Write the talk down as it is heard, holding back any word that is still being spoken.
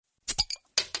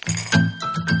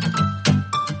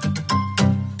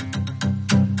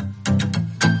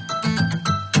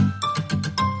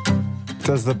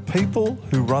Does the people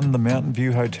who run the Mountain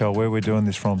View Hotel where we're doing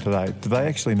this from today, do they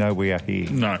actually know we are here?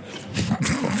 No.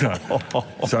 No.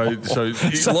 So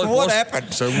what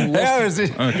happened? How is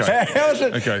it? Okay. How is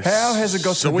it? Okay. How has it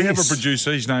got to So we have a this?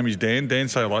 producer. His name is Dan. Dan,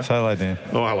 say hello. Say hello, Dan.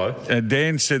 Oh, hello. And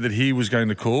Dan said that he was going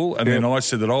to call, and then I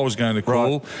said that I was going to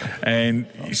call, Right. and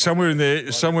somewhere in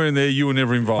there, you were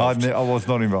never involved. I was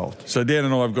not involved. So Dan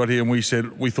and I have got here, and we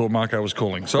said we thought Marco was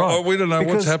calling. So we don't know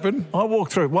what's happened. I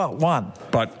walked through. Well, one.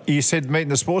 But you said meet in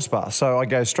the sports bar, so I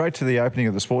go straight to the opening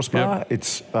of the sports bar. Yep.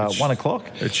 It's 1 o'clock.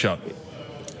 It's shut.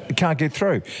 You can't get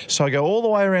through. So I go all the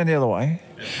way around the other way,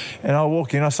 and I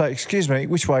walk in. I say, "Excuse me,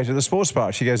 which way to the sports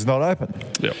bar?" She goes, "Not open."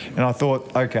 Yep. And I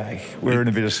thought, okay, we're in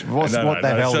a bit of what the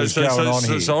hell is going on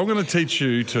here? So I'm going to teach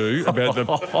you two about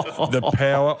the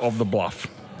power of the bluff.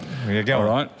 Yeah, go All on.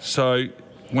 right. So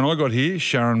when I got here,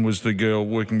 Sharon was the girl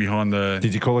working behind the.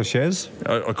 Did you call her Shaz?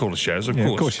 I call her Shaz, of Yeah,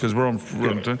 of course, because we're on.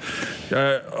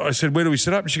 I said, "Where do we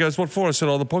set up?" And she goes, "What for?" I said,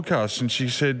 "Oh, the podcast." And she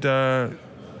said,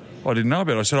 "I didn't know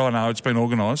about it." I said, "Oh no, it's been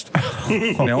organised."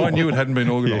 Now I knew it hadn't been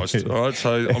organised. All right,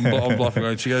 so I'm bluffing.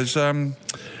 And she goes,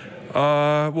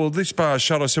 well, this bar's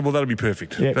shut. I said, well, that'll be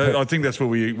perfect. Yeah, I think that's where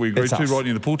we agreed That's to, us. right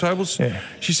near the pool tables. Yeah.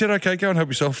 She said, okay, go and help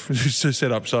yourself to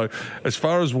set up. So as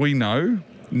far as we know,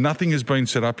 nothing has been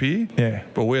set up here. Yeah.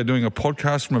 But we are doing a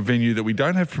podcast from a venue that we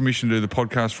don't have permission to do the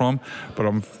podcast from. But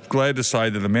I'm glad to say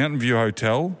that the Mountain View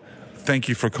Hotel, thank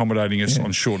you for accommodating us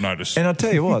on short notice. And I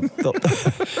tell you what,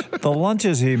 the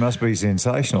lunches here must be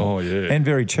sensational. Oh, yeah. And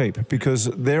very cheap, because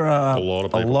there are A lot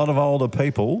of people. a lot of older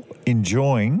people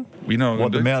enjoying We know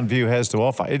what the Mountain View has to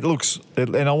offer. It looks,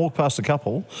 and I walked past a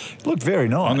couple, it looked very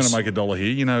nice. I'm going to make $1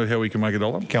 here. You know how we can make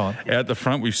 $1? Go on. Out the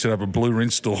front, we've set up a blue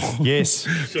rinse store. Yes.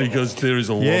 Because there is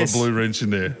a lot Yes. of blue rinse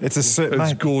in there. It's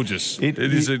It's gorgeous. It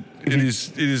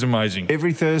is amazing.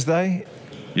 Every Thursday,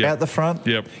 Yep. out the front,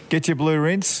 Yep. get your blue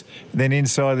rinse, then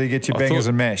inside there get your bangers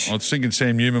and mash. I was thinking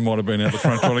Sam Newman might have been out the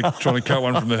front trying to cut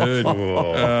one from the herd.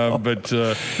 No,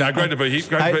 great to be here.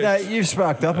 Great to be. No, you've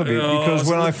sparked up a bit, Oh, because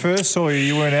when so- I first saw you,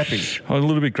 you weren't happy. I'm a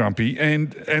little bit grumpy,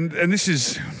 and this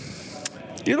is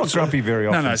You're not grumpy very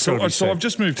often. no. it's gotta be So said. I've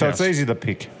just moved So house. it's easy to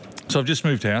pick. So I've just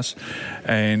moved house,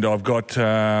 and I've got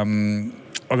a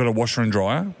washer and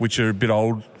dryer, which are a bit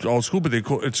old school, but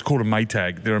it's called a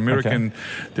Maytag. They're American.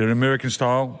 Okay. They're American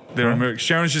style. They're Right. American.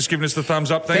 Sharon's just given us the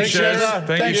thumbs up. Thanks, Thanks, Shaz. Shaz.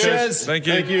 Thank you, Thanks, Shaz. Shaz. Thank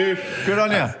you. Thank you. Good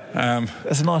on you.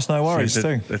 That's a nice no worries See,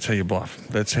 too. That's how you bluff.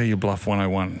 That's how you bluff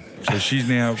 101. So she's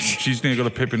now got a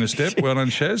pep in her step. Well done,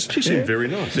 Shaz. She seemed very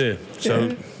nice. Yeah.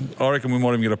 So I reckon we might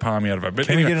even get a palm out of it. But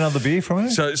Can anyway, we get another beer from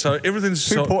her? So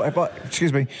everything's.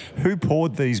 Excuse me, who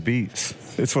poured these beers?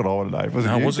 That's what I want to know. Was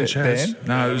No, you, it wasn't Dan? Chaz.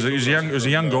 No, it was a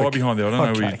young guy behind there. I don't know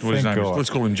what his thank name is. God. Let's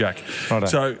call him Jack. Righto.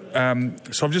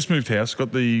 So I've just moved house.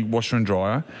 Got the washer and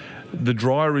dryer. The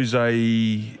dryer is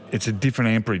it's a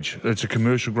different amperage. It's a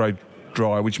commercial grade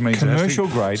dryer, which means Commercial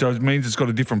grade? So it means it's got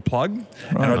a different plug,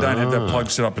 and I don't have that plug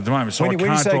set up at the moment, so I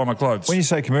can't dry my clothes. When you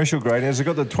say commercial grade, has it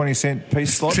got the 20-cent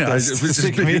piece slot? No, Does it's the as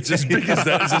stick big, me- it's as big as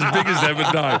that. It's as big as that,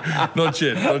 but no, not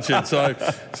yet.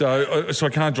 So I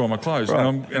can't dry my clothes, Right.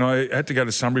 and I had to go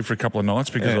to Sunbury for a couple of nights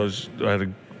because I had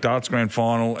a darts grand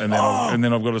final, and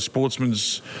then I've got a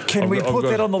sportsman's. Can we put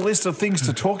that on the list of things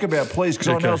to talk about, please? Because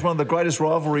I know Okay. it's one of the greatest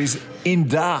rivalries in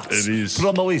darts. It is. Put it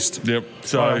on the list. Yep.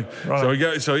 Right. So we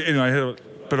go. So anyway,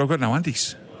 but I've got no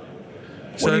undies.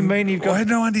 What do you mean you've got? I had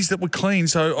no undies that were clean,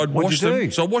 so I'd What'd washed you them.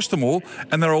 do? So I washed them all,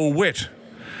 and they're all wet.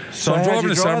 So I'm how'd driving you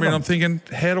to dry Sunbury, and them? I'm thinking,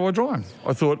 how do I dry them?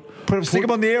 I thought, Stick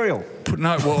them on the aerial.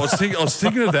 no. Well, I was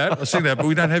thinking of that. But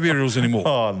we don't have aerials anymore.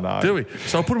 Oh, no. Do we?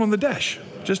 So I put them on the dash,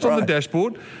 just on the Right.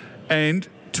 dashboard, and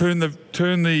turn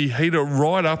the heater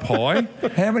right up high.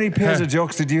 How many pairs of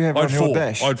jocks did you have I on had your four.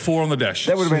 dash? I had 4 on the dash.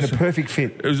 That would have been a perfect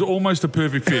fit. It was almost a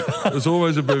perfect fit.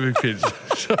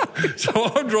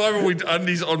 So I'm driving with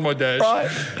undies on my dash. Right.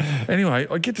 Anyway,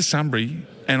 I get to Sunbury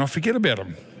and I forget about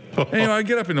them. Anyway, I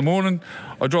get up in the morning.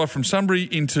 I drive from Sunbury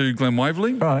into Glen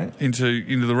Waverley, Right. into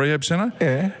the rehab centre.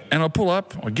 Yeah. And I pull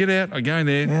up. I get out. I go in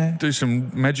there, Yeah. do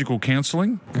some magical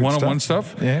counselling, one-on-one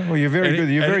stuff. Yeah, well, you're very good.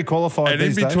 You're very qualified And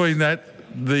these in days. between that,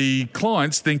 the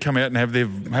clients then come out and have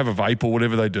a vape or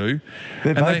whatever they do.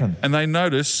 They're vaping. And they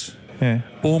notice Yeah.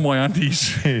 all my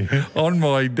undies on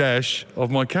my dash of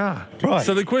my car. Right.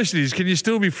 So the question is, can you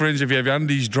still be friends if you have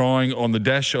undies drying on the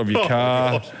dash of your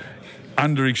car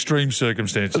under extreme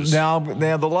circumstances? Now,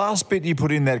 the last bit you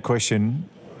put in that question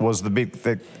was the bit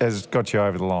that has got you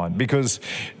over the line, because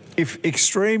if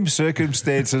extreme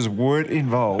circumstances weren't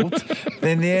involved,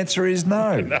 then the answer is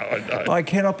no. I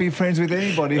cannot be friends with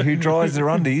anybody who dries their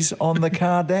undies on the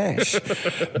car dash.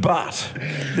 But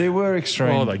there were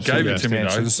extreme They gave it to me, though.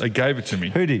 circumstances. They gave it to me.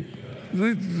 Who did?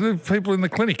 The people in the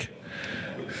clinic.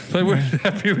 They weren't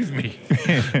happy with me.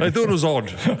 They thought it was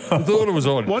odd.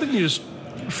 Why didn't you just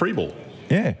free ball?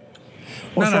 Yeah.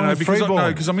 What's wrong with freeballing?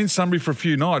 because I'm in Sunbury for a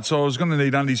few nights, so I was going to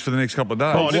need undies for the next couple of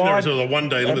days. Oh, I didn't know it was a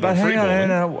one-day limit on free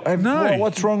balling. No.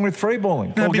 What's wrong with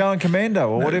freeballing? Or going commando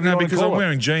or whatever you want to because call I'm it?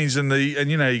 wearing jeans and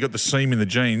you got the seam in the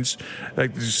jeans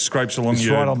that just scrapes along It's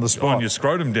your right on the spot. on your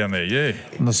scrotum down there. Yeah.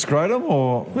 On the scrotum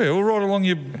or? Yeah, well, right along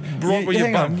your where your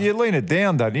hang bum. on, you lean it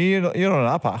down, don't you? You're not an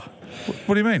upper.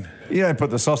 What do you mean? You don't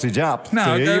put the sausage up.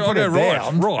 No, do you? You I put go it right.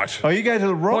 down. Right. Oh, you go to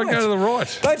the right. I go to the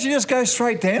right. Don't you just go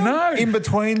straight down? No. In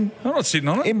between. I'm not sitting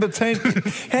on it. In between.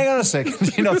 Hang on a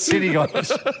second. You're not sitting on it.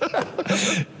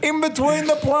 In between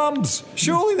the plums.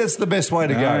 Surely that's the best way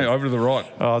to go. Over to the right.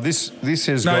 Oh, this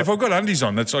has No, got. if I've got undies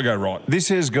on, I go right. This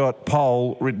has got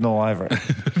pole written all over it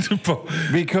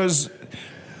because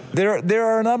there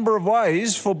are a number of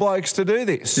ways for blokes to do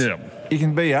this. Yeah. You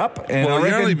can be up, and Well, I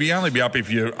reckon, you only be up if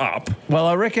you're up. Well,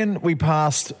 I reckon we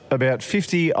passed about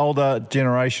 50 older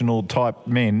generational type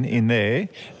men in there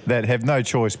that have no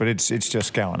choice, but it's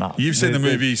just going up. You've seen the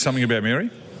movie Something About Mary?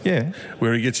 Yeah.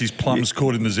 Where he gets his plums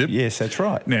caught in the zip? Yes, that's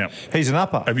right. Now, he's an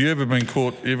upper. Have you ever been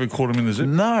caught? You ever caught him in the zip?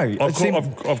 No.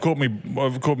 I've caught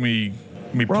me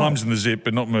plums in the zip,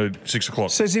 but not my 6 o'clock.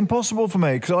 So it's impossible for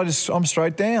me because I'm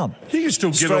straight down. You can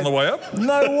still get on the way up.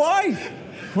 No way.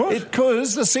 What?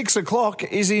 Because the 6 o'clock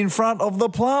is in front of the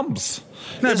plums.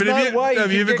 No, There's but no way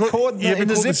have you you ever get caught you ever in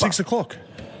the caught zipper. the 6 o'clock?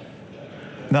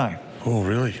 No. Oh,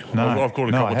 really? No. I've caught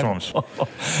a couple of times.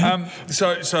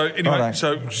 So anyway,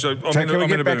 Righto. so Can we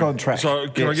get back on track? So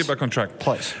can I Yes. get back on track?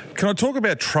 Please. Can I talk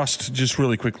about trust just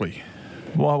really quickly?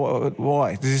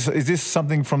 Why? Is this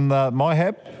something from the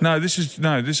MyHab? No, this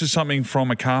is something from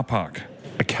a car park.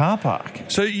 A car park?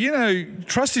 So,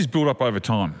 trust is built up over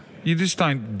time. You just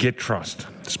don't get trust,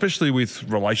 especially with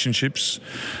relationships,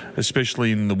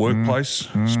 especially in the workplace,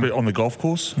 on the golf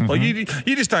course. Mm-hmm. Like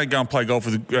you just don't go and play golf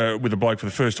with a bloke for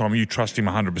the first time and you trust him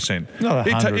 100%. Not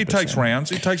 100%. It takes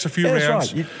rounds. It takes a few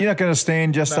rounds. That's right. You're not going to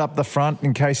stand just up the front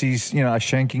in case he's, a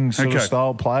shanking sort of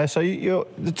style player. So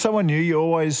someone new, you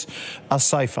always are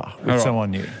safer with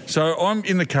someone new. So I'm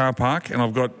in the car park and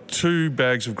I've got 2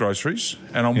 bags of groceries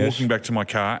and I'm walking back to my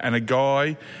car and a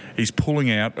guy is pulling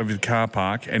out of the car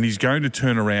park and he's going to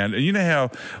turn around. And you know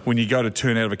how when you go to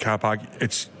turn out of a car park,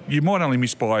 you might only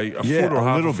miss by a foot or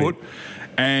half a foot.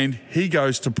 And he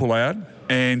goes to pull out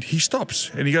and he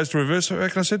stops and he goes to reverse. And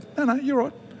I said, no, you're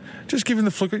right. Just give him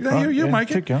the flicker. No, you'll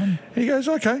make it. Keep going. He goes,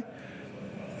 okay.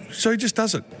 So he just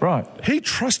does it. Right. He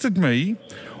trusted me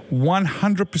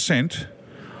 100%.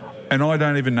 And I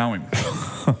don't even know him.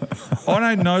 I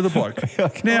don't know the bloke.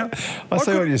 Now, I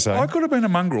see what you're saying. I could have been a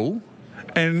mongrel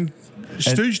and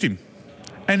stooged him.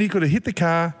 And he could have hit the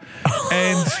car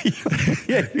and...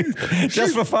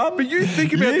 just for fun. But you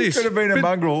think about this. You could have been a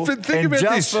mongrel but think and about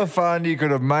just this. for fun you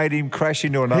could have made him crash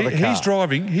into another car. He's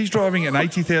driving an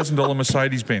 $80,000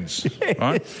 Mercedes-Benz.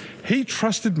 Right? He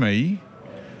trusted me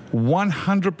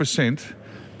 100%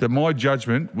 that my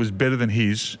judgment was better than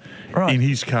his in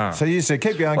his car. So you said,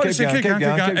 keep going.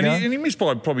 And he missed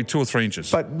by probably 2 or 3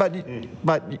 inches.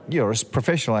 But you're a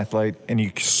professional athlete and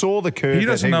you saw the curve. He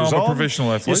doesn't know was I'm a on.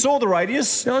 professional athlete. You saw the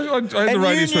radius. I had the and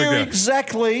radius you worked knew out.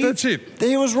 exactly. That's it.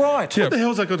 He was right. Yeah. What the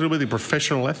hell's that got to do with a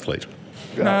professional athlete?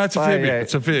 No, it's a fair bit.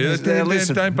 It's a fair.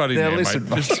 Don't butt in there, listen,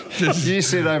 mate. Just, you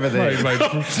sit over there. mate.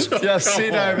 Just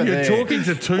sit over there. You're talking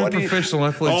to 2 professional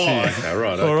athletes here. Okay,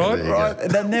 right. All right? Right,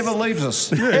 that never leaves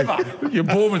us. Ever. You're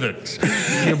born with it.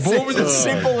 You're born with It's it. as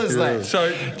simple as that.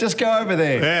 So just go over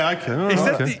there. Yeah,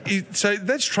 okay. So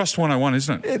that's trust 101,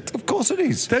 isn't it? Of course it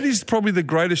is. That is probably the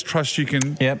greatest trust you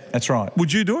can... Yep, that's right.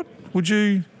 Would you do it? Would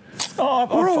you...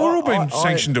 We're all been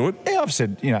sanctioned to it. Yeah, I've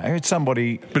said, it's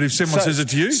somebody... But if someone says it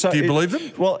to you, do you believe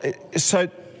them? Well,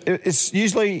 it's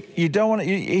usually you don't want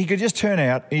he could just turn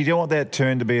out and you don't want that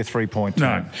turn to be a 3-point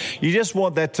turn. No. You just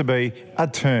want that to be a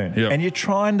turn. Yep. And you're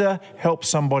trying to help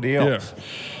somebody else. Yeah.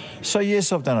 So,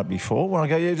 yes, I've done it before. When I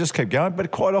go, just keep going. But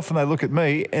quite often they look at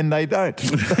me and they don't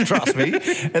trust me.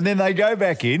 And then they go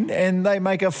back in and they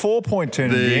make a 4-point turn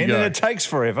at the end. And it takes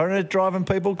forever and it's driving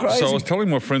people crazy. So I was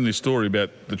telling my friend this story about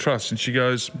the trust and she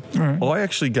goes, I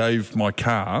actually gave my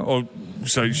car...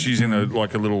 So she's in a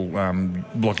little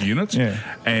block of units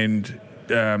and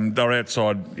they're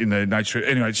outside in the nature.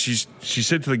 Anyway, she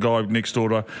said to the guy next door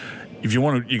to her, if you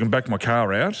want to, you can back my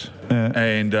car out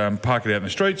and park it out in the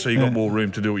street so you've got more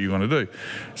room to do what you want to do.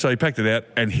 So he packed it out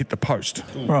and hit the post.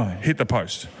 Right. Hit the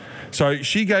post. So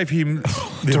she gave him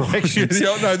Directions.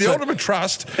 the ultimate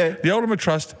trust, the ultimate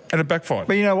trust and it backfired.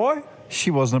 But you know why?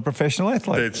 she wasn't a professional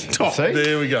athlete. See?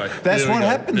 There we go. That's There we what go.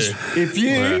 happens. Yeah. If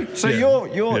you... So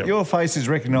your face is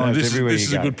recognised everywhere you go. This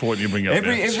is a good point you bring up.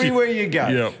 Everywhere you go.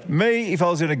 Yep. Me, if I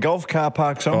was in a golf car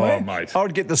park somewhere, mate. I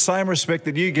would get the same respect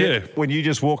that you get when you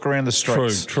just walk around the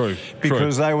streets. True.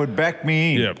 Because they would back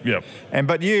me in. Yep.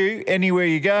 But you, anywhere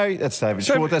you go, that's David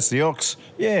Short, that's the Ox.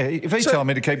 Yeah, if he's telling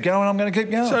me to keep going, I'm going to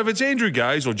keep going. So if it's Andrew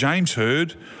Gaze or James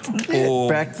Hurd or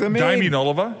back them Damien in.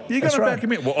 Oliver, you're going to back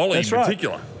him in. Well, Ollie in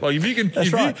particular. Like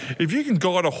if you can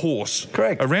guide a horse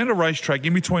around a racetrack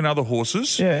in between other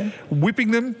horses,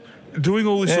 whipping them, doing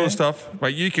all this sort of stuff,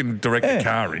 mate, you can direct the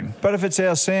car in. But if it's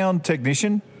our sound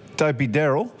technician, Dopey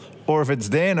Darryl, or if it's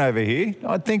Dan over here,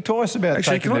 I'd think twice about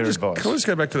taking their advice. Can I just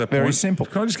go back to that point? Very simple.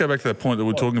 Can I just go back to that point that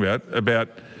we're talking about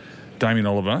Damien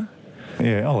Oliver?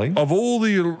 Yeah, Ollie. Of all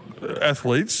the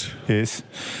athletes... Yes.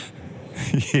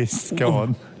 Yes, go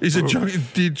on. Do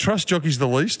you trust Jockeys the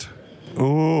least?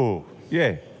 Oh,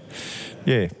 yeah.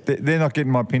 Yeah, they're not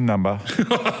getting my PIN number.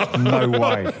 No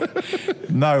way.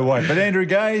 No way. But Andrew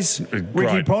Gaze,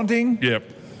 Ricky Ponting. Yep.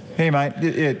 Hey, mate,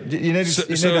 you need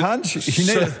a hunch?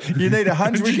 You need a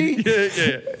hunch, Ricky?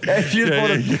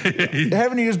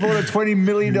 Haven't you just bought a $20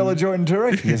 million joint and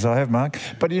touring? Yes, I have, Mark.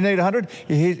 But you need 100?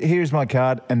 Here's my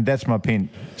card, and that's my PIN.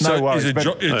 No worries.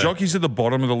 Is Jockeys at the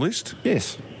bottom of the list?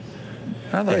 Yes.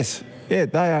 Are they? Yes. Yeah,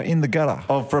 they are in the gutter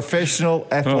of professional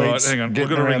athletes. All right, hang on. We've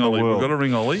got to ring Ollie. We've got to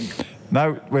ring Ollie.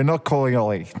 No, we're not calling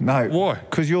Ollie. No. Why?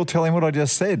 Because you're telling what I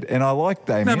just said, and I like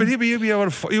Damien. No, but he'll be able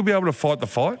to fight the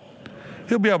fight.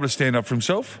 He'll be able to stand up for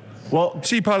himself. Well, is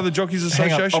he part of the Jockeys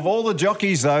Association? Of all the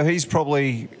jockeys, though, he's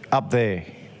probably up there.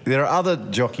 There are other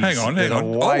jockeys. Hang on.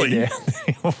 Ollie. I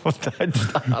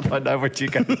don't know what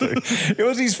you're going to do. It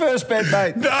was his first bet,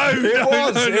 mate.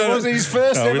 It was his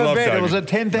first ever bet. It was a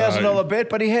 $10,000 bet,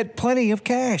 but he had plenty of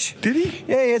cash. Did he?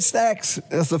 Yeah, he had stacks.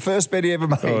 That's the first bet he ever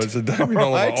made. Oh, it's a Damien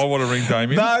Oliver. I want to ring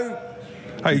Damien. No.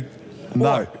 Hey,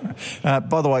 no.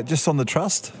 By the way, just on the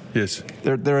trust. Yes.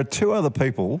 There are two other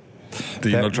people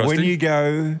that when you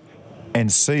go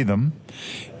and see them,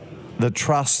 the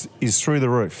trust is through the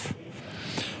roof.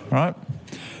 Right?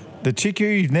 The chick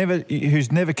who's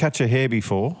never cut your hair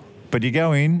before, but you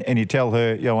go in and you tell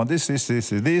her, I want this, and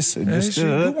she's a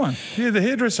good one. Yeah, the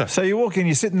hairdresser. So you walk in,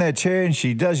 you sit in that chair, and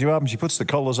she does you up, and she puts the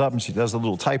collars up, and she does the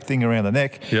little tape thing around the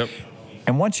neck. Yep.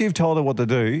 And once you've told her what to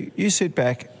do, you sit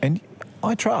back and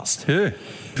I trust. Yeah.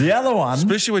 The other one...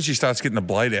 Especially when she starts getting the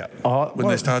blade out.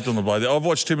 They start doing the blade out. I've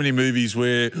watched too many movies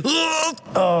where...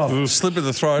 slip of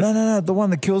the throat. No. The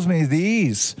one that kills me is the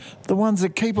ears. The ones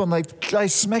that keep on... They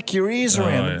smack your ears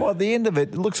around. Yeah. By the end of it,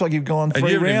 it looks like you've gone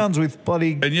 3 rounds with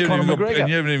bloody Conor McGregor. And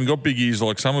you haven't even got big ears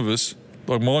like some of us.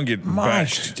 Like mine get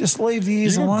bashed. Just leave the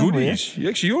ears alone. You've got good ears.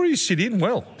 Actually, your ears sit in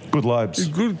well. Good lobes.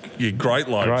 Good. Yeah, great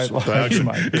lobes. Great lobes,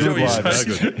 mate. Good lobes.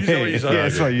 Yeah,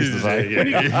 that's what I used to say.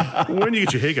 When you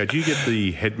get your hair cut, do you get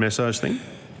the head massage thing?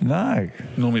 No.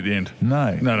 Normally at the end.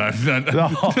 No. No. That's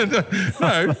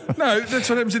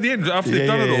what happens at the end. After they've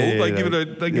done it all, they give it a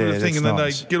thing, and then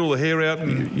they get all the hair out.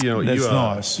 And that's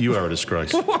nice. You are a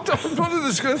disgrace. What a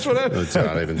disgrace! What happens?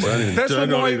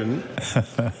 Don't even.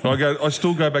 I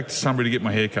still go back to somebody to get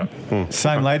my hair cut.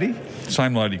 Same lady.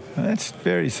 Same lady. That's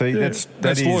very that's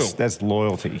loyal. That's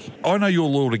loyalty. I know you're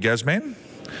loyal to Gazman.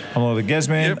 I'm loyal to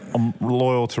Gazman. Yep. I'm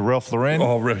loyal to Ralph Lauren.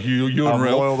 Oh, you and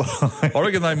Ralph. I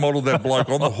reckon they modelled that bloke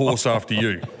on the horse after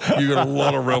you. You got a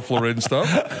lot of Ralph Lauren stuff.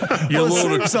 You're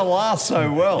loyal to last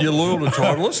so well. You're loyal to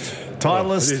Titleist.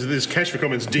 Titleist. There's cash for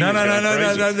comments. No.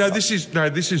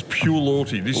 This is pure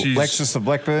loyalty. This is Lexus of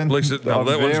Blackburn. No,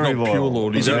 that one's not loyal. Pure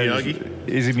loyalty.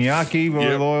 Izzy Miyake,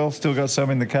 very loyal. Still got some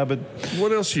in the cupboard.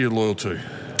 What else are you loyal to?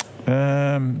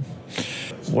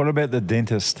 What about the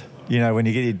dentist? When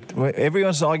you get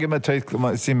everyone's, I get my teeth,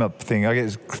 it's in my thing. I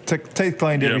get teeth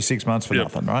cleaned every 6 months for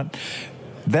nothing, right?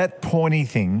 That pointy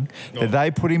thing that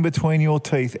they put in between your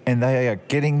teeth, and they are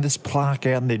getting this plaque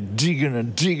out, and they're digging,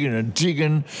 and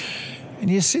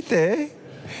you sit there,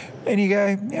 and you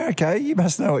go, yeah, okay, you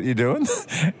must know what you're doing,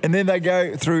 and then they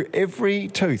go through every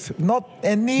tooth,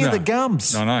 near the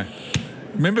gums. No.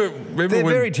 Remember they're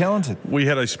very talented. We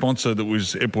had a sponsor that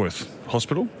was Epworth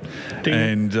Hospital,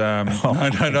 and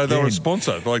no, they were a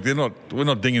sponsor. Like we're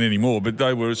not dinging anymore, but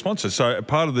they were a sponsor. So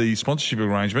part of the sponsorship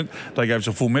arrangement, they gave us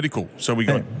a full medical. So we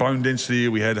got bone density,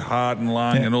 we had heart and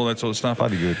lung and all that sort of stuff.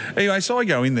 Bloody good. Anyway, so I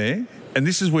go in there, and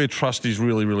this is where trust is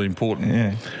really, really important.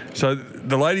 Yeah. So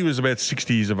the lady was about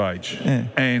 60 years of age,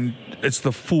 and it's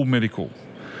the full medical.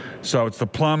 So it's the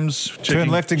plums. Turn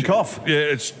left and cough. Yeah,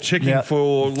 it's checking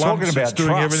for lumps. Talking about it's doing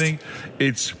trust. everything.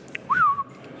 It's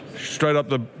straight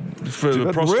up for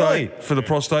the prostate. Really? For the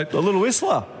prostate. The little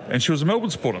whistler. And she was a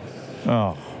Melbourne supporter.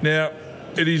 Oh. Now,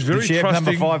 It is very Did she have trusting.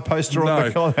 number 5 poster on the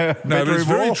No, but bedroom it's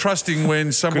very wall? trusting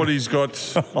when somebody's got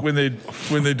when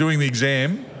they're doing the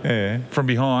exam from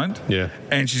behind. Yeah.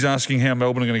 And she's asking how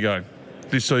Melbourne are going to go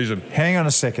this season. Hang on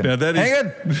a second. Now that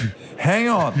Hang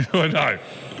on. I know.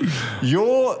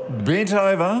 You're bent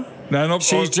over. No, not.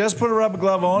 She's just put a rubber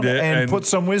glove on and put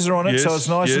some whizzer on it so it's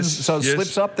nice and so it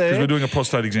slips up there. Because we're doing a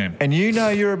prostate exam. And you know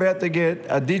you're about to get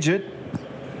a digit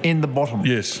in the bottom.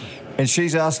 Yes. And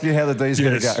she's asking you how the D's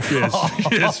going to go.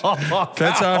 Yes.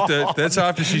 That's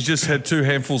after she's just had 2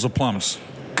 handfuls of plums.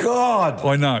 God.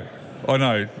 I know.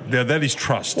 Now that is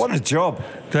trust. What a job.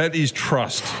 That is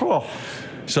trust. Oh.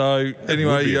 So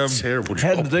anyway, terrible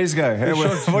How job. did the D's go?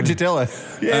 What'd you tell her?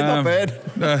 Yeah, not bad.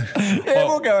 Yeah,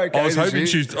 we'll go okay. I was hoping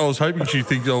she'd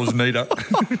think I was neater.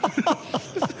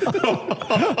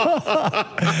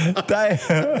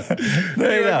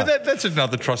 Anyway, but that's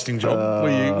another trusting job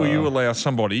where you allow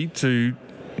somebody to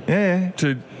do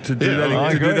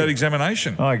that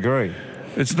examination. I agree.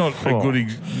 It's not a good.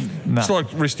 It's like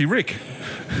Risty Rick.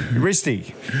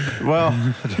 Risty. Well,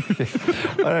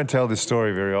 I don't tell this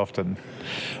story very often.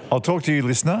 I'll talk to you,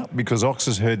 listener, because Ox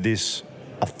has heard this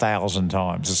 1,000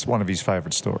 times. It's one of his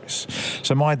favourite stories.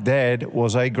 So my dad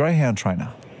was a greyhound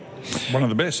trainer. One of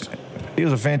the best. He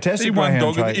was a fantastic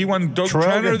greyhound trainer. He won Dog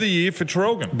Trainer of the Year for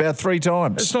Traralgon. About 3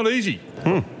 times. It's not easy.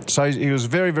 So he was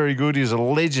very, very good. He was a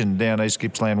legend down East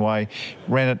Gippsland Way.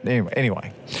 Ran it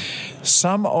anyway.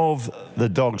 Some of the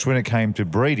dogs, when it came to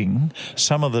breeding,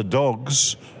 some of the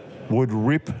dogs would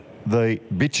rip the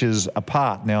bitches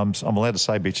apart. Now, I'm allowed to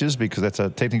say bitches because that's a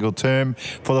technical term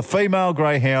for the female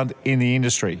greyhound in the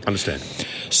industry. Understand.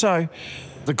 So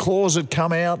the claws would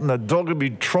come out and the dog would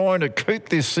be trying to keep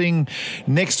this thing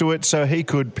next to it so he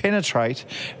could penetrate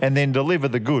and then deliver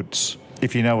the goods,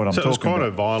 if you know what I'm talking about. So it was kind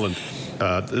of violent.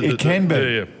 It can be.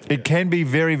 Yeah. It can be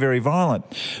very, very violent.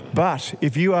 But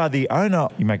if you are the owner,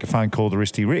 you make a phone call to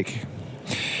Risty Rick.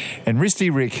 And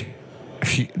Risty Rick,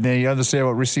 now you understand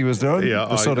what Risty was doing? Yeah,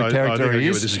 the sort of character I think he I get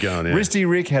is. where this is going, yeah. Risty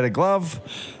Rick had a glove,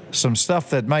 some stuff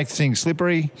that makes things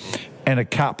slippery, and a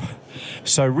cup.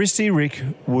 So Risty Rick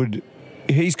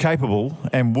he's capable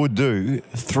and would do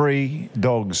 3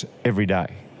 dogs every day.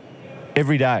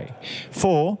 Every day.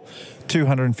 For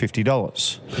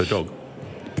 $250. Per dog.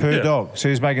 Per dog. So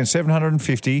he's making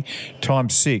 750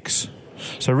 times 6.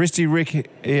 So Risty Rick,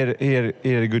 he had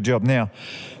a good job. Now,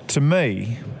 to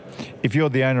me, if you're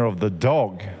the owner of the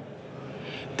dog,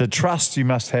 the trust you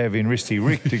must have in Risty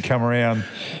Rick to come around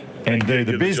and do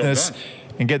the business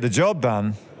and get the job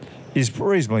done is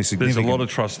reasonably significant. There's a lot of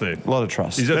trust there. A lot of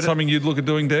trust. Is that something you'd look at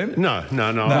doing, Dan? No.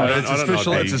 It's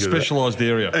a specialised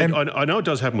area. And I know it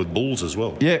does happen with bulls as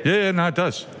well. Yeah. No, it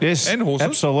does. Yes. And horses.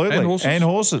 Absolutely. And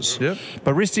horses. Yep.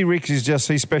 But Risty Rick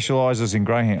he specialises in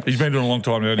greyhounds. He's been doing it a long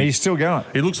time, hasn't he? He's still going.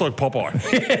 He looks like Popeye.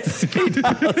 Yes, he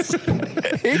does.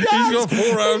 He does. He's got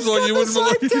forearms like you wouldn't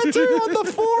believe. He's got the same tattoo on the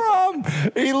forearm.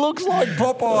 He looks like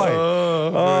Popeye.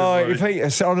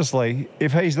 Honestly,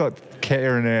 if he's not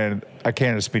carrying a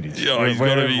can of spinach, yeah, he's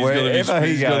got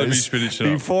to be spinach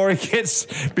before he gets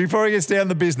down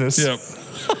the business. Yep.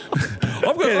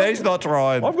 He's not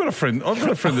trying. I've got a friend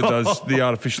that does the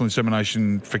artificial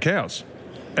insemination for cows.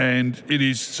 And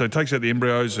it takes out the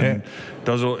embryos and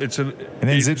does all. And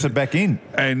then zips it back in.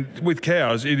 And with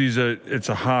cows, it's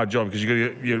a hard job because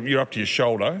you're up to your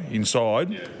shoulder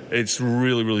inside. Yeah. It's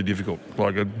really, really difficult.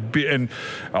 Like a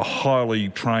highly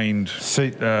trained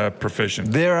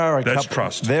profession. That's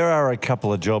trust. There are a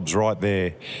couple of jobs right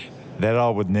there that I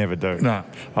would never do. No,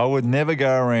 I would never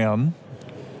go around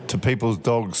to people's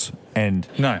dogs and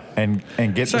get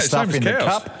the stuff in the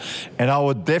cup, and I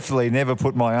would definitely never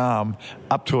put my arm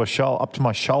up to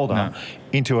my shoulder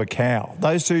into a cow.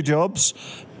 Those 2 jobs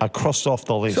are crossed off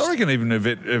the list. So I reckon even a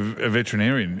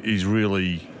veterinarian is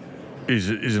really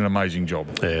is an amazing job.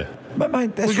 Yeah. But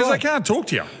mate, that's because right. they can't talk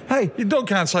to you. Hey, your dog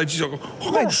can't say, "Geez, I've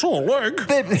got a sore leg."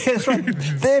 That's right.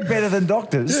 They're better than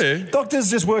doctors. Yeah. Doctors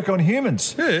just work on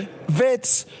humans. Yeah.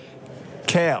 Vets,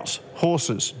 cows,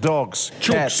 horses, dogs,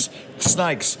 cats,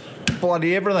 snakes,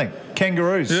 bloody everything.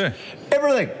 Kangaroos. Yeah.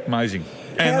 Everything. Amazing.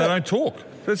 And they don't talk.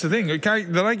 That's the thing. Okay,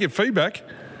 they don't get feedback.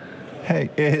 Hey,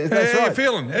 that's right. How you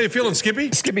feeling? How you feeling,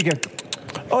 Skippy? Skippy goes,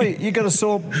 oh, you got a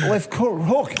sore left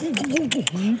hook.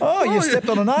 Oh, you stepped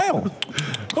on a nail.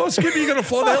 Oh, Skippy, you got to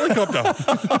fly the helicopter.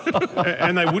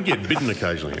 And they would get bitten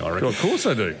occasionally, I reckon. Of course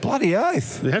they do. Bloody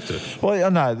oath. They have to.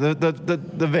 Well, no,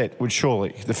 the vet would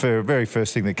surely, the very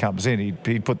first thing that comes in,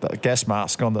 he'd put the gas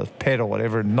mask on the pet or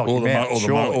whatever and knock him out.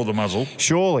 Or the muzzle.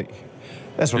 Surely.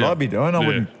 That's what I'd be doing. I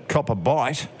wouldn't cop a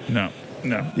bite. No.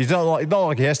 No. It's not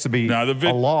like he has to be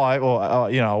alive or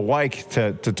awake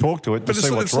to talk to it. But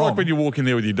it's like when you walk in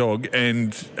there with your dog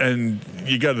and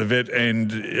you go to the vet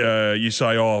and you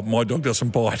say, "Oh, my dog doesn't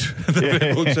bite." The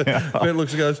vet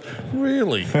looks and goes,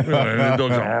 "Really?" And the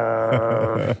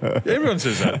dog's everyone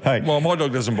says that. Hey. Well, my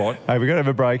dog doesn't bite. Hey, we've got to have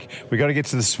a break. We've got to get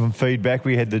to some feedback.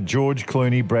 We had the George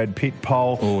Clooney, Brad Pitt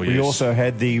poll. Oh, yes. We also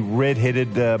had the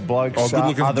red-headed blokes.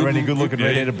 Are there any good-looking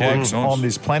red-headed blokes on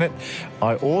this planet?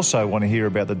 I also want to hear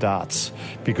about the darts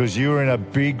because you were in a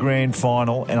big grand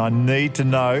final and I need to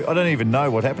know. I don't even know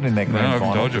what happened in that grand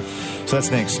final. I haven't told you. So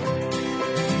that's next.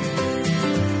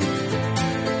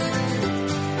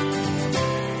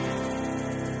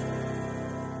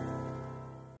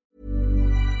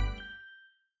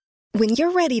 When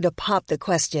you're ready to pop the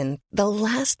question, the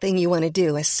last thing you want to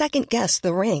do is second-guess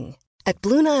the ring. At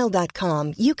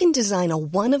BlueNile.com, you can design a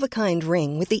one-of-a-kind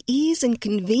ring with the ease and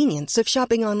convenience of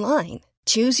shopping online.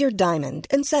 Choose your diamond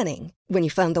and setting. When you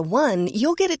find the one,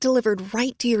 you'll get it delivered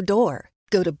right to your door.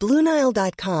 Go to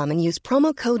BlueNile.com and use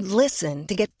promo code LISTEN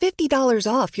to get $50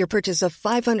 off your purchase of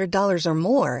 $500 or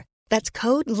more. That's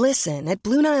code LISTEN at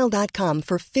BlueNile.com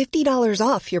for $50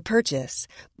 off your purchase.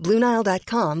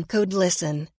 BlueNile.com, code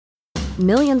LISTEN.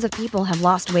 Millions of people have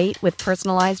lost weight with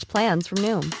personalized plans from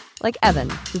Noom. Like Evan,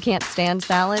 who can't stand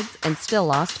salads and still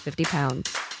lost 50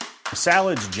 pounds.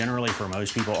 Salads generally for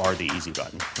most people are the easy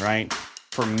button, right?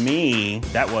 For me,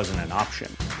 that wasn't an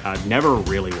option. I never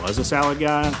really was a salad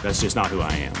guy. That's just not who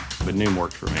I am. But Noom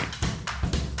worked for me.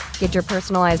 Get your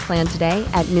personalized plan today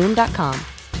at Noom.com.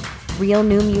 Real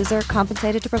Noom user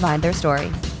compensated to provide their story.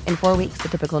 In 4 weeks, the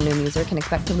typical Noom user can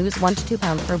expect to lose 1 to 2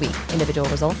 pounds per week. Individual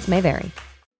results may vary.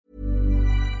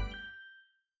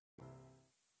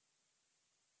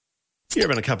 You're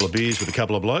having a couple of beers with a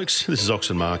couple of blokes. This is Ox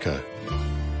and Marco.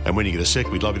 And when you get a sec,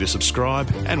 we'd love you to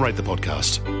subscribe and rate the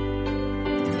podcast.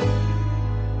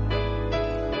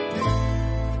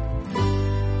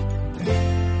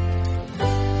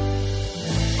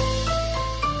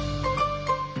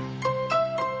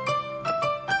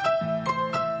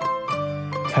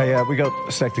 Hey, we got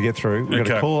a stack to get through. We've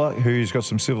got a caller who's got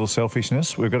some civil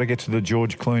selfishness. We've got to get to the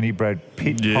George Clooney, Brad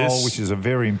Pitt poll, which is a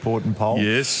very important poll.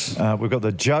 Yes. We've got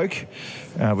the joke.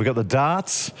 We've got the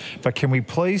darts. But can we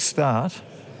please start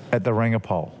at the Ranger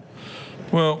poll?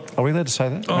 Well, are we allowed to say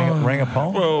that? Ranger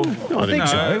poll? Well, I think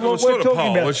so. Well, it's not a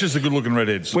poll. It's just the good-looking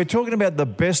redheads. We're talking about the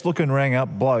best-looking Ranger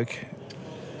bloke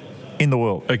in the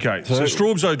world. Okay, so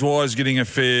Straubs O'Dwyer's getting a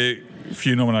fair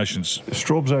few nominations.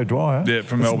 Straubs O'Dwyer? Yeah,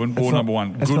 from Melbourne, born number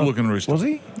one. Good-looking rooster. Was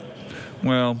he?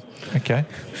 Well, okay,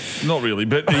 not really,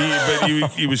 but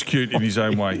he was cute in his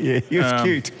own way. Yeah, he was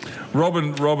cute.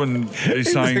 Robin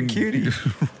is saying a cutie.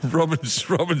 Robin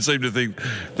seemed to think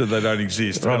that they don't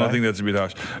exist, and I think that's a bit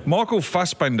harsh. Michael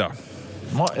Fassbender.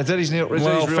 Is that his real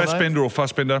name? Fassbender or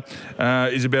Fassbender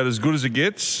is about as good as it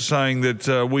gets, saying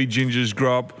that we gingers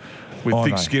grow up with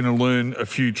thick skin and learn a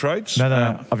few traits.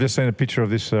 No. I've just seen a picture of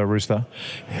this rooster.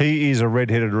 He is a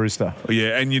red-headed rooster.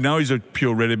 Yeah, and you know he's a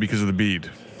pure redhead because of the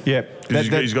beard. Yep.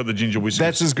 He's got the ginger whiskers.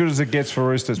 That's as good as it gets for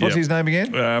roosters. What's his name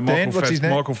again? What's his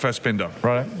name? Michael Fassbender.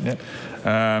 Right,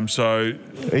 yeah. So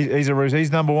he's a rooster.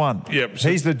 He's number one. Yep. So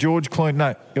he's the George Clooney.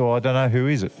 No, I don't know. Who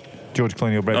is it? George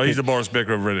Clooney or Brad Pitt? He's the Boris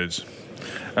Becker of redheads.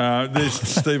 There's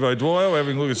Steve O'Dwyer. We're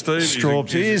having a look at Steve.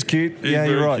 Straubs. He is cute. Yeah,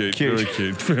 you're right. Cute.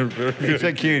 Very cute. He's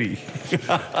a cutie.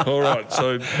 All right.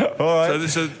 So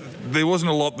there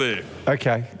wasn't a lot there.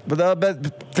 Okay.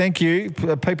 But thank you.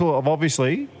 People have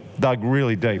obviously dug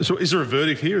really deep. So is there a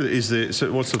verdict here?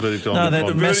 So what's the verdict on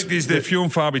the verdict is they're few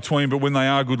and far between, but when they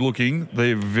are good looking,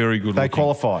 they're very good looking. They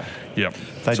qualify. Yep.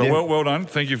 Well done.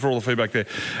 Thank you for all the feedback there.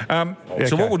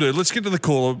 So what we'll do, let's get to the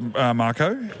caller,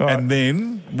 Marco, and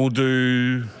then we'll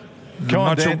do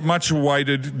much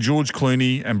awaited George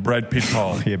Clooney and Brad Pitt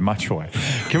poll. Yeah, much awaited.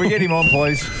 Can we get him on,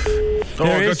 please?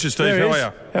 I got you, Steve. How are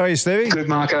you? How are you, Stevie? Good,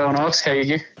 Marco and Ox. How are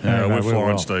you? We're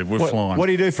flying, Steve. We're flying. What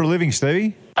do you do for a living,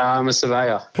 Stevie? I'm a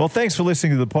surveyor. Well, thanks for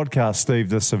listening to the podcast, Steve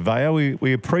the Surveyor.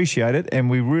 We appreciate it, and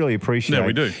we really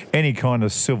appreciate any kind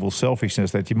of civil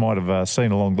selfishness that you might have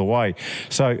seen along the way.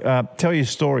 So tell your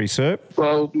story, sir.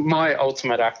 Well, my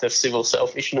ultimate act of civil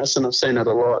selfishness, and I've seen it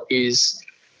a lot, is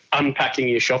unpacking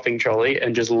your shopping trolley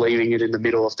and just leaving it in the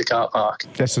middle of the car park.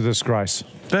 That's a disgrace.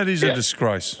 That is a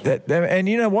disgrace. And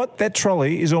you know what? That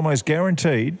trolley is almost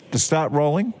guaranteed to start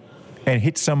rolling and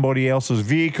hit somebody else's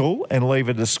vehicle and leave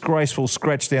a disgraceful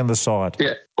scratch down the side.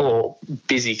 Yeah, or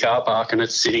busy car park and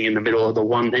it's sitting in the middle of the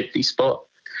one empty spot.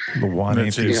 The one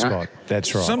empty spot.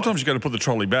 That's right. Sometimes you've got to put the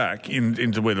trolley back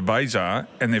into where the bays are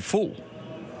and they're full.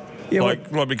 Yeah,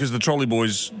 like because the trolley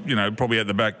boys, probably at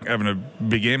the back having a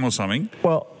big M or something.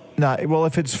 Well,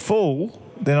 if it's full,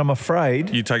 then I'm afraid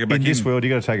You take it back in this in. world, you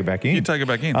got to take it back in. You take it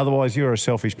back in. Otherwise, you're a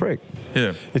selfish prick.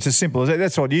 Yeah. It's as simple as that.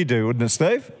 That's what you do, wouldn't it,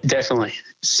 Steve? Definitely.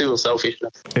 Civil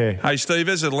selfishness. Yeah. Hey, Steve,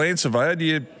 as a land surveyor, do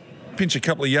you pinch a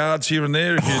couple of yards here and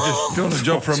there if you're just doing a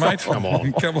job for a mate? Come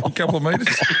on. couple of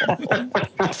metres.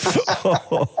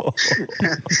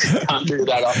 Can't do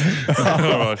that.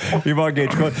 All right. You might get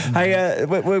caught. Hey,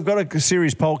 we've got a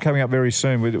serious poll coming up very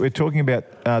soon. We're talking about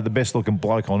the best-looking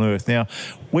bloke on earth. Now,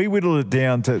 we whittled it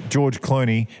down to George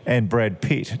Clooney and Brad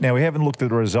Pitt. Now, we haven't looked at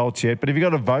the results yet, but if you've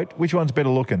got a vote, which one's better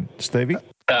looking, Stevie?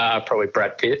 Probably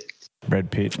Brad Pitt. Brad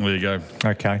Pitt. There you go.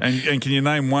 Okay. And can you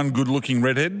name one good-looking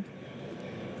redhead?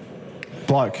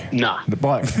 Bloke. No. The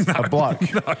bloke. A bloke.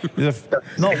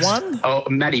 Not one? Oh,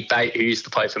 Matty Bate, who used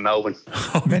to play for Melbourne.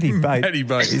 Matty Bate. Matty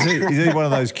Bate. Is he one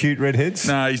of those cute redheads?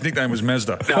 No, his nickname was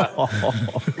Mazda.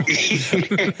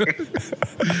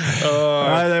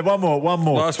 One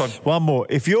more. Last one. One more.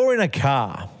 If you're in a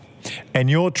car and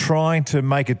you're trying to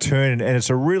make a turn and it's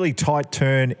a really tight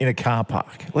turn in a car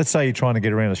park, let's say you're trying to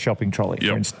get around a shopping trolley,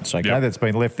 for instance, okay, that's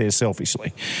been left there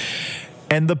selfishly,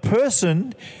 and the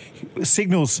person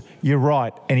signals you're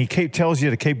right and he tells you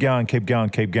to keep going.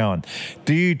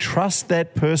 Do you trust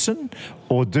that person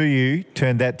or do you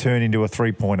turn that turn into a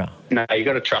three-pointer? No, you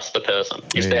got to trust the person.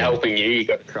 If they're helping you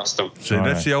got to trust them. See,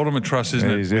 that's the ultimate trust, isn't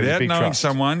it? Without knowing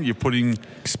someone, you're putting...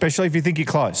 Especially if you think you're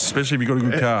close. Especially if you've got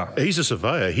a good car. He's a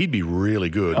surveyor. He'd be really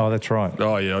good. Oh, that's right.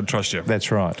 Oh, yeah, I'd trust you.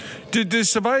 That's right. Do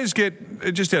surveyors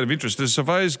get, just out of interest, does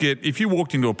surveyors get, if you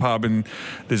walked into a pub and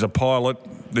there's a pilot,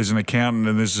 there's an accountant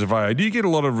and there's a surveyor, do you get a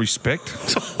lot of respect?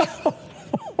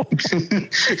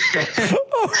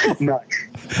 No.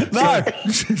 No.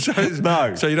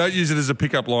 So you don't use it as a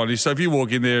pickup line. So if you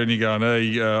walk in there and you're going,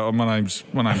 hey, my name's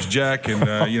Jack, and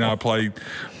I play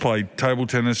table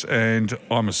tennis, and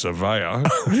I'm a surveyor.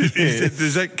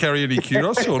 Does that carry any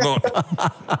kudos or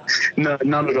not? No,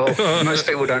 none at all. Most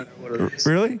people don't know what it is.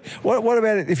 Really? What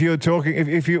about it if you were talking,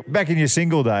 if you back in your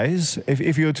single days,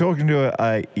 if you were talking to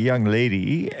a young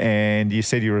lady and you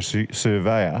said you were a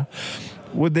surveyor,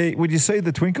 would you see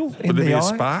the twinkle in the there be eye? a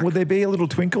spark? Would there be a little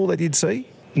twinkle that you'd see?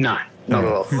 No, not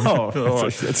at all. Oh,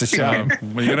 that's a shame.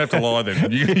 Well, you're going to have to lie then.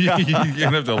 You're going to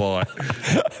have to lie.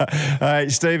 Hey,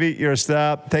 Stevie, you're a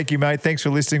star. Thank you, mate. Thanks for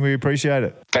listening. We appreciate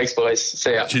it. Thanks, boys.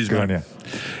 See ya. Cheers, Good mate. on you.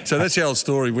 So that's the old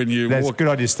story when you That's walk. good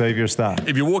on you, Steve. You're a star.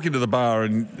 If you walk into the bar,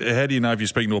 and how do you know if you're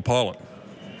speaking to a pilot?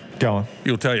 Go on.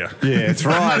 He'll tell you. Yeah, that's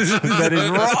right. That is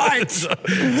right. So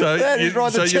That is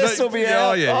right. The chest will be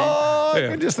out. Oh, yeah. Oh, I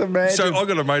can just imagine. So I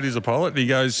got a mate who's a pilot, and he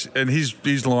goes, and his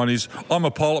line is, "I'm a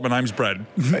pilot. My name's Brad."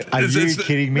 Are you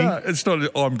kidding me? No, it's not.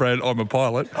 I'm Brad. I'm a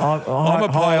pilot. I'm a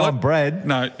pilot. Hi, I'm Brad.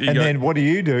 No, and then what do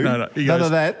you do? No. He None goes,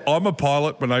 of that. I'm a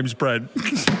pilot. My name's Brad.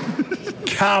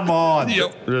 Come on.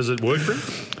 Yep. Does it work for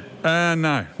him?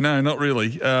 No, not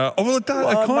really. Well, it does.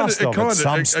 Well, it must have at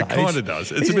some it kind stage. of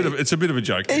does. It's a bit of a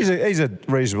joke. He's a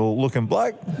reasonable looking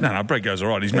bloke. No, Brad goes all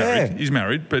right. He's married. Yeah. He's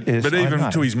married, but Yes, I even know.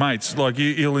 to his mates, like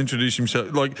he'll introduce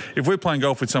himself. Like if we're playing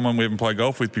golf with someone we haven't played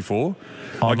golf with before,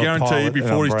 I'm I a guarantee pilot before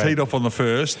and he's I'm Brad. teed off on the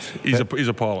first, he's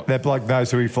a pilot. That bloke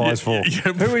knows who he flies for.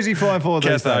 Yeah. Who is he flying for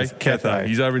these days? Cathay.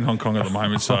 He's over in Hong Kong at the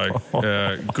moment. So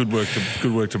good work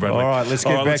to Bradley. All right, let's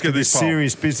get back to this poll.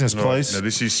 serious business, All right, please. now,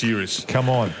 this is serious. Come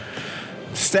on.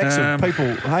 Stacks of people.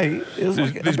 Hey,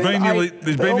 There's been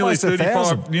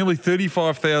nearly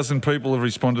 35,000 people have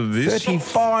responded to this.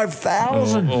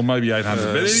 35,000. Or maybe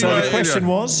 800. But So anyway, the question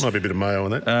was, Might be a bit of mayo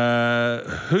on that.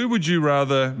 who would you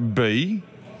rather be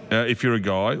if you're a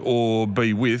guy, or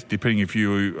be with, depending if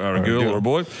you are a girl or a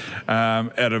boy,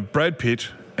 out of Brad Pitt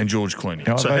and George Clooney?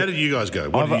 So how did you guys go?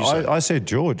 What did you say? I said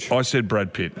George. I said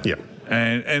Brad Pitt. Yeah.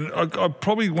 And I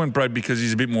probably went Brad because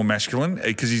he's a bit more masculine,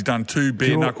 because he's done 2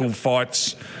 bare-knuckle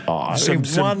fights. In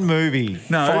one movie,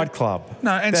 Fight Club.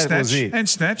 No, and that Snatch. was it. And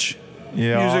Snatch.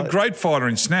 Yeah, He was a great fighter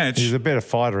in Snatch. He's a better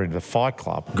fighter in the Fight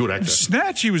Club. Good actor.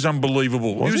 Snatch, he was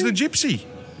unbelievable. Was he was he? the gypsy.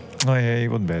 Oh, yeah, he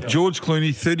wasn't bad. George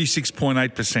Clooney,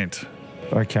 36.8%.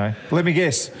 Okay. Let me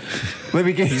guess. All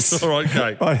right,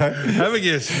 okay. Have a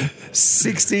guess.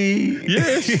 60.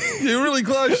 Yes, you're really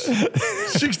close.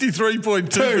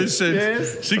 63.2%.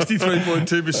 Yes.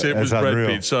 63.2% was Brad unreal.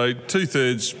 Pitt. So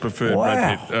 2/3 preferred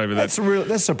Brad Pitt over that.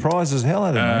 That surprises hell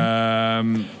out of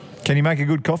me. Can you make a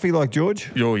good coffee like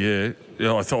George? Oh, yeah.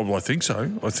 I think so.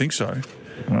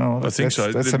 Oh, I think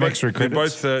so. That's some extra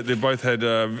credits. They both had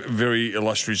very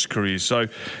illustrious careers. So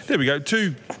there we go.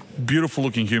 Two beautiful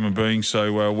looking human beings.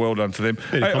 So well done to them.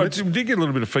 I did get a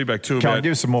little bit of feedback too. Come on,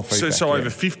 give us some more feedback. So over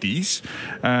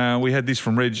 50s, we had this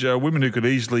from Reg. Women who could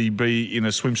easily be in a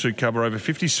swimsuit cover over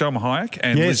 50. Selma Hayek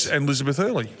and and Elizabeth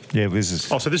Early. Yeah, Liz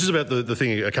is. Oh, so this is about the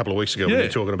thing a couple of weeks ago when you were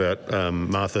talking about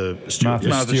Martha Stewart.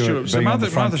 Martha Stewart So being on the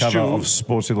front Martha cover Stewart of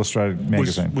Sports Illustrated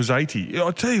magazine. was 80.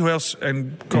 I'll tell you who else.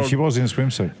 And she was in a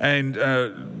swimsuit. And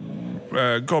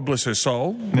God bless her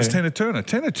soul, was Tina Turner.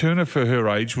 Tina Turner, for her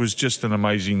age, was just an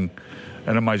amazing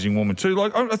woman too.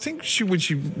 Like I think when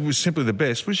she was simply the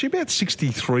best, was she about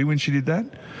 63 when she did that,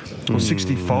 or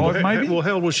 65 maybe? Well,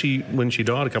 how old was she when she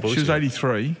died a couple of weeks ago? She was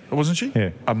 83, wasn't she? Yeah,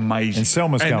 amazing. And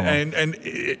Selma's going on. And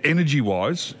energy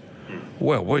wise,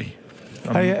 well, we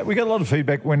got a lot of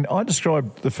feedback when I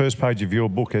described the first page of your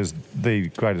book as the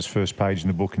greatest first page in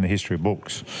the book in the history of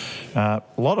books. A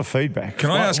lot of feedback. Can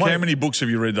I ask how many books have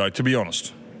you read though? To be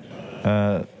honest.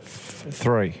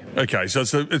 3. Okay, so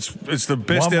it's the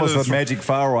best. One out was of the Magic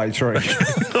Faraway Tree.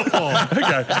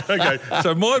 Okay.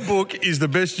 So my book is the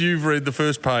best you've read the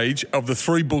first page of the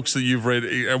 3 books that you've read,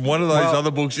 and one of those other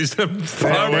books is the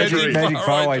Magic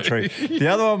Faraway Tree. The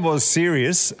other one was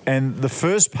Sirius, and the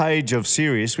first page of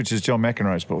Sirius, which is John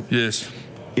McEnroe's book, is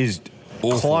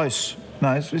awful. Close.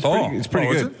 No, it's pretty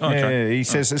good. Is it? Okay. Yeah, he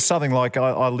says it's something like,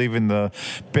 I live in the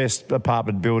best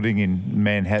apartment building in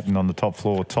Manhattan on the top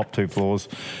 2 floors.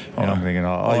 And I'm thinking,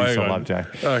 I used to love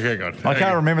Jack. Okay, good. I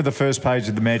can't remember the first page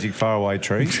of the Magic Faraway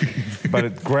Tree, but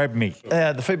it grabbed me.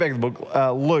 The feedback of the book,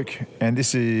 Luke, and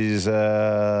this is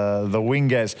the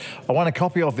Wingaz. I want a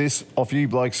copy of this off you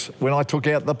blokes when I took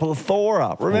out the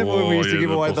plethora. Remember when we used to give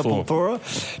away the plethora?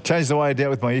 Changed the way I dealt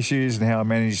with my issues and how I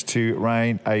managed to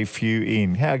rein a few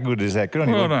in. How good is that? Good on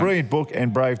you. Well, brilliant book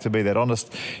and brave to be that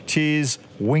honest. Cheers,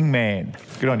 Wingman.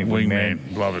 Good on you,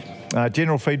 Wingman. Love it.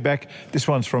 General feedback. This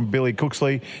one's from Billy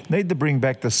Cooksley. Need to bring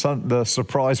back the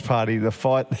surprise party, the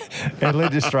fight, and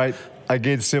legislate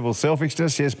against civil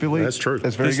selfishness. Yes, Billy. That's true.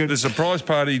 That's very good. The surprise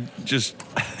party, just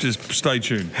stay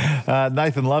tuned.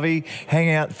 Nathan Lovey,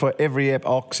 hang out for every Ep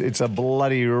Ox. It's a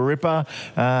bloody ripper.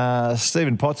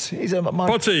 Stephen Potts, he's a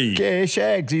Potty. Yeah,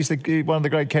 Shags. He's one of the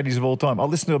great caddies of all time. I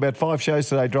listened to about 5 shows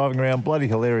today, driving around. Bloody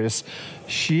hilarious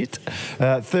shit.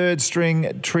 Third string,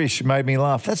 Trish made me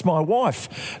laugh. That's my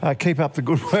wife. Keep up the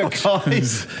good work,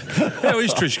 guys. How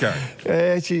is Trish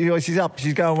going? She's up.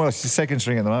 She's going well. She's second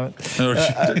string at the moment.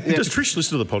 Does Trish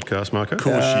listen to the podcast, Marco? Of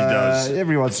course she does.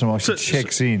 Every once in a while she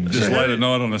checks in. Just late at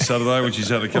night on a Saturday when she's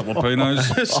had a couple of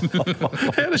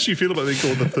Pinots. How does she feel about being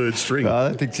called the third string? I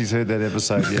don't think she's heard that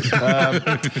episode yet.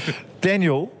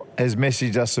 Daniel has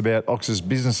messaged us about Ox's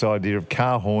business idea of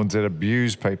car horns that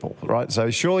abuse people, right? So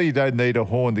surely you don't need a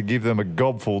horn to give them a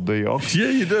gobful, do you, Ox? Yeah,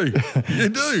 you do. You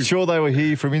do. Sure they will hear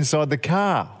you from inside the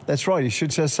car. That's right, you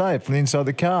should just say it from inside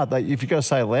the car. If you've got to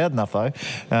say it loud enough, though.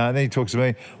 Then he talks to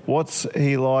me, what's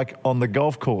he like on the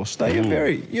golf course? No,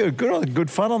 you're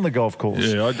good fun on the golf course.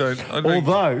 Yeah, I don't.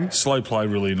 Although slow play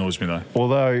really annoys me, though.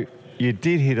 Although you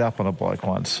did hit up on a bloke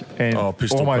once and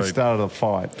almost started a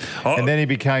fight. And then he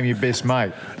became your best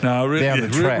mate down the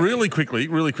track. Really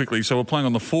quickly. So we're playing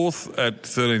on the 4th at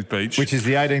 13th Beach. Which is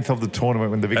the 18th of the tournament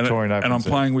when the Victorian opens. And I'm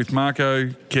playing with Marco,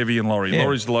 Kevy and Laurie. Yeah.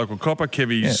 Laurie's the local copper.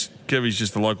 Kevy's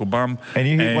just the local bum. And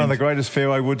you hit one of the greatest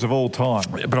fairway woods of all time.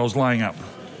 But I was laying up.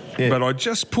 Yeah. But I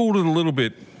just pulled it a little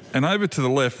bit. And over to the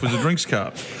left was a drinks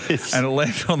cart. Yes. And it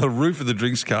landed on the roof of the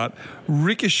drinks cart,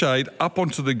 ricocheted up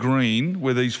onto the green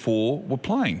where these 4 were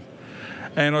playing.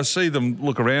 And I see them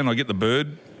look around. I get the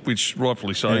bird, which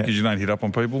rightfully so, because you don't hit up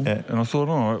on people. Yeah. And I thought,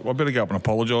 I better go up and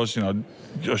apologise. I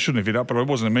shouldn't have hit up, but I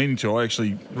wasn't meaning to. I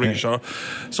actually ricocheted.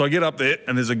 So I get up there,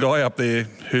 and there's a guy up there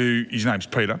who, his name's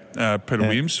Peter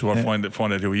Williams, who I find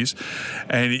out who he is,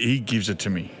 and he gives it to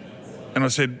me. And I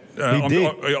said,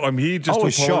 I'm here just to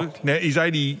apologise. Shocked. Now, he's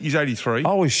 83.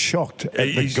 I was shocked at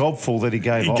the gobful that he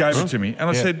gave He gave it to me. And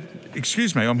I said,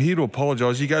 excuse me, I'm here to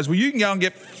apologise. He goes, well, you can go and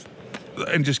get...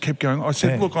 And just kept going. I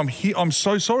said, look, I'm here. I'm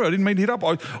so sorry. I didn't mean to hit up.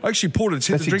 I actually poured it.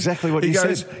 That's exactly what he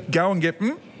goes, said. Go and get...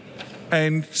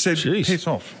 and said, piss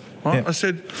off. Right? I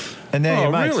said... And now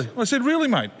you're mates. Really? I said, really,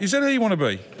 mate? Is that how you want to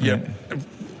be? Yeah.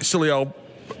 Silly old...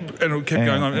 And it kept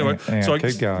going on. Anyway, so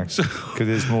keep going, because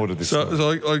there's more to this.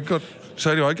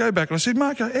 So anyway, I go back and I said,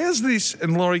 Marco, how's this?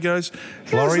 And Laurie goes...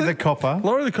 Laurie the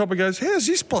copper goes, how's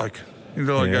this bloke? And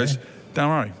Laurie goes, don't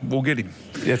worry, we'll get him.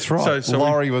 That's right. So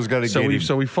Laurie was going to get him.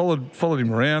 So we followed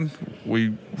him around.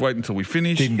 We wait until we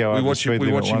finish. Didn't go over the speed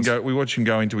limit once. We watch him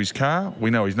go into his car. We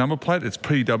know his number plate. It's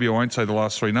PW. I won't say the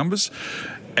last 3 numbers.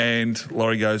 And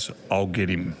Laurie goes, I'll get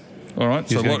him. All right,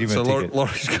 He's gonna give him a ticket.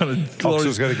 Laurie's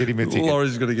Oxford's got to get him a ticket.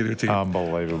 Laurie's got to get him a ticket.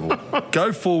 Unbelievable.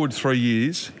 Go forward 3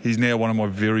 years. He's now one of my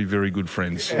very, very good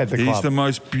friends. At the He's club. the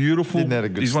most beautiful. Isn't that a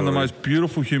good He's one of the story? most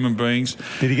beautiful human beings.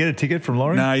 Did he get a ticket from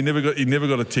Laurie? No, he never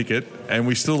got a ticket, and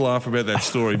we still laugh about that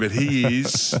story. But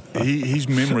his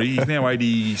memory. He's now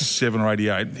 87 or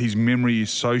 88. His memory is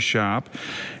so sharp.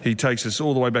 He takes us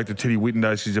all the way back to Teddy Whitten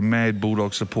days. He's a mad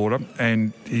Bulldog supporter,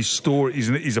 and his story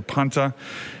he's a punter.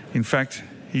 In fact,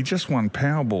 he just won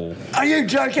Powerball. Are you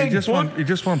joking? He just won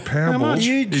Powerball. How much? Are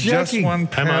you He just joking? won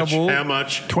Powerball. How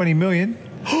much? 20 million.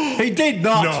 He did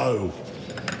not. No.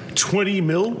 20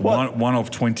 mil? One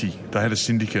of 20. They had a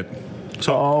syndicate.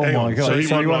 So, Oh hang my on. God.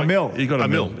 So he won a mil. He got a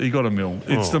mil. He got a mil.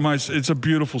 It's a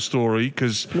beautiful story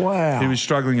because Wow. he was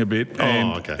struggling a bit,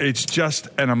 and okay. it's just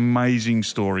an amazing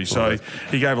story. So Right.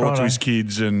 he gave a lot to Righto. his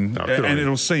kids, and good on him.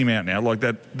 it'll seem out now like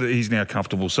that. He's now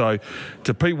comfortable. So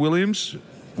to Pete Williams,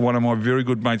 one of my very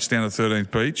good mates down at 13th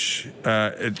Beach.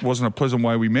 It wasn't a pleasant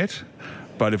way we met.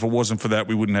 But if it wasn't for that,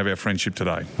 we wouldn't have our friendship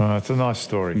today. Oh, it's a nice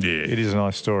story. Yeah. It is a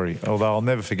nice story. Although I'll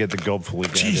never forget the gobful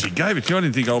he gave Jeez, it. he gave it to you. I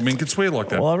didn't think old men could swear like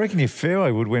that. Well, I reckon your fairway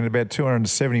would win about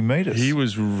 270 metres. He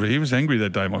was angry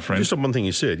that day, my friend. Just on one thing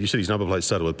you said his number plate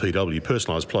started with PW,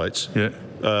 personalised plates.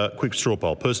 Yeah. Quick straw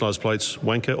poll, personalised plates,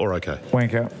 wanker or okay?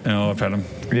 Wanker. Oh, I've had him.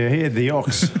 Yeah, he had the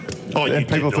ox. Oh, you and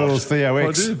people did thought not. it was Theo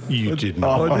X. I did. You did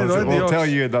Oh, not. I did. I had the I'll ox. tell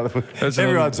you another.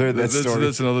 Everyone's heard that story.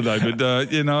 That's another day. But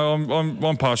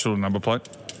I'm partial to number plate.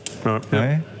 Right.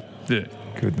 Eh? Yeah.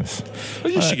 Goodness.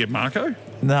 Well, you should get Marco.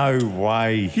 No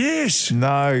way. Yes.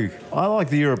 No. I like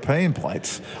the European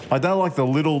plates. I don't like the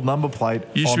little number plate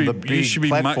on the big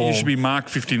platform. You should be Mark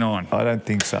 59. I don't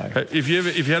think so. If you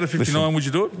had a 59, would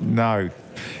you do it? No.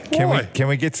 Why?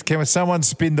 Can someone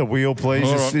spin the wheel, please?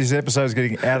 All right. This episode's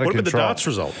getting out of What about the control. darts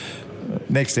result?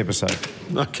 Next episode.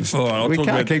 Okay. All right, I'll We talk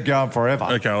can't about, keep going forever.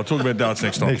 Okay, I'll talk about darts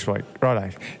next time. Next week.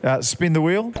 Righto. Spin the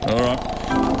wheel. All right.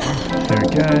 There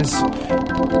it goes.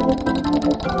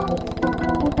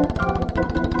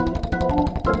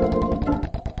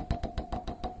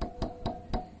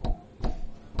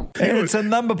 And it's a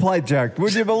number plate joke.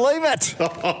 Would you believe it?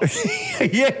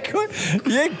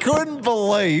 you couldn't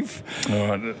believe. All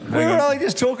right. We were only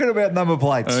just talking about number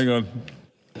plates. Hang on.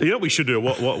 You know what we should do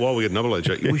while we get number plate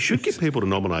joke? We should get people to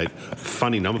nominate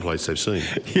funny number plates they've seen.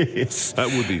 Yes.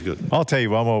 That would be good. I'll tell you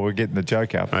one while we're getting the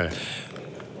joke up. Oh, yeah.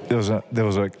 There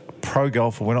was a pro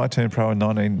golfer. When I turned pro in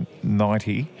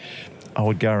 1990, I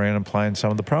would go around and play in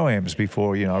some of the pro-ams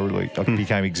before, I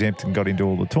became exempt and got into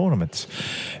all the tournaments.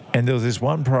 And there was this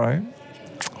one pro,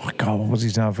 oh God, what was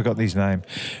his name? I forgot his name.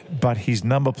 But his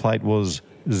number plate was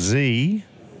Z,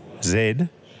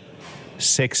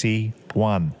 Sexy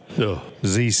 1. Oh.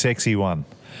 Z Sexy 1.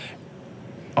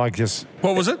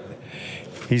 What was it?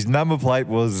 His number plate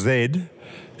was Z,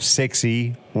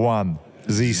 Sexy 1.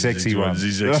 Z Sexy 1.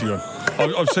 Z sexy one.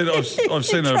 I've seen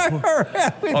a.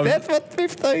 That's what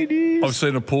 15 is. I've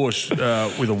seen a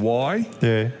Porsche with a Y.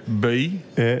 Yeah. B.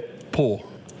 Yeah. Poor.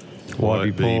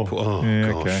 Whitey Whitey Paw. Paw. Oh,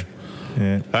 yeah, gosh. okay.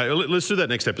 Yeah. Hey, let's do that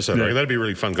next episode. Yeah. I reckon that'd be a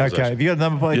really fun Okay, conversation. have you got a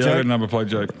number plate Yeah, I got joke? a number plate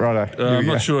joke. Righto. Here we I'm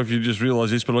go. not sure if you just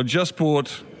realised this, but I just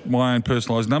bought my own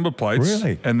personalised number plates.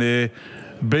 Really? And they're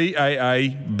BAA.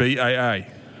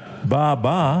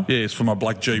 Bar. Yeah, it's for my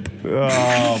black Jeep.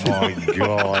 Oh, my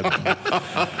God.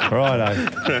 Righto.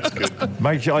 That's good.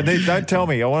 Make sure, don't tell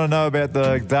me. I want to know about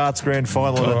the darts grand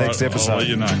final in the All right, next episode. I'll let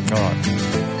you know. All right.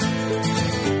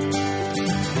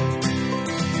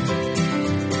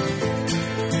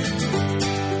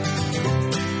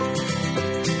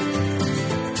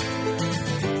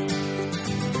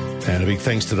 And a big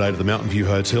thanks today to the Mountain View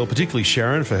Hotel, particularly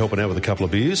Sharon for helping out with a couple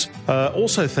of beers.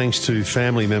 Also thanks to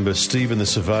family member Stephen the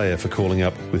Surveyor for calling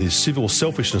up with his civil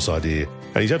selfishness idea.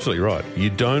 And he's absolutely right. You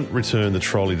don't return the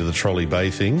trolley to the trolley bay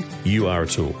thing. You are a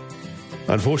tool.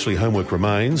 Unfortunately, homework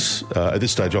remains. At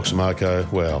this stage, Ox and Marco,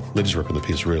 well, they're just ripping the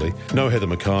piss, really. No Heather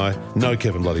Mackay, no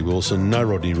Kevin Bloody Wilson, no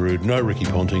Rodney Roode, no Ricky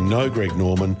Ponting, no Greg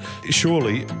Norman.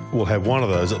 Surely we'll have one of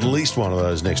those, at least one of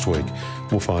those next week.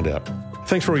 We'll find out.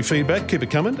 Thanks for all your feedback. Keep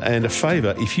it coming. And a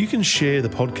favour, if you can share the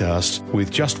podcast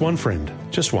with just one friend,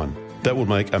 just one, that would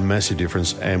make a massive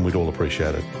difference and we'd all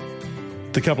appreciate it.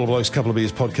 The Couple of Blokes, Couple of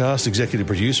Beers podcast executive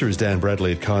producer is Dan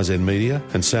Bradley at Kaizen Media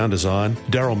and sound design,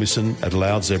 Daryl Misson at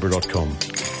loudzebra.com.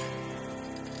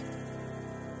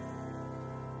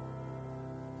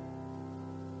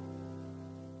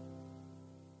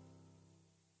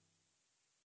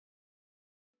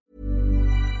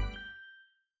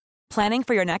 Planning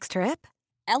for your next trip?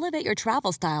 Elevate your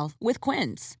travel style with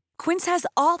Quince. Quince has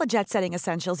all the jet-setting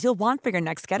essentials you'll want for your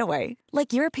next getaway,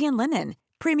 like European linen,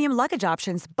 premium luggage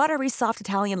options, buttery soft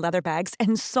Italian leather bags,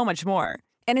 and so much more.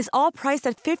 And is all priced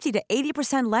at 50 to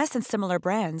 80% less than similar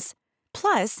brands.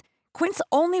 Plus, Quince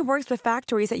only works with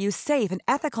factories that use safe and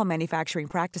ethical manufacturing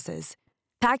practices.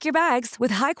 Pack your bags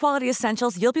with high-quality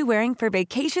essentials you'll be wearing for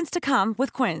vacations to come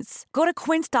with Quince. Go to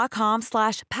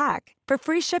quince.com/pack for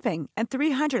free shipping and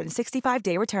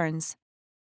 365-day returns.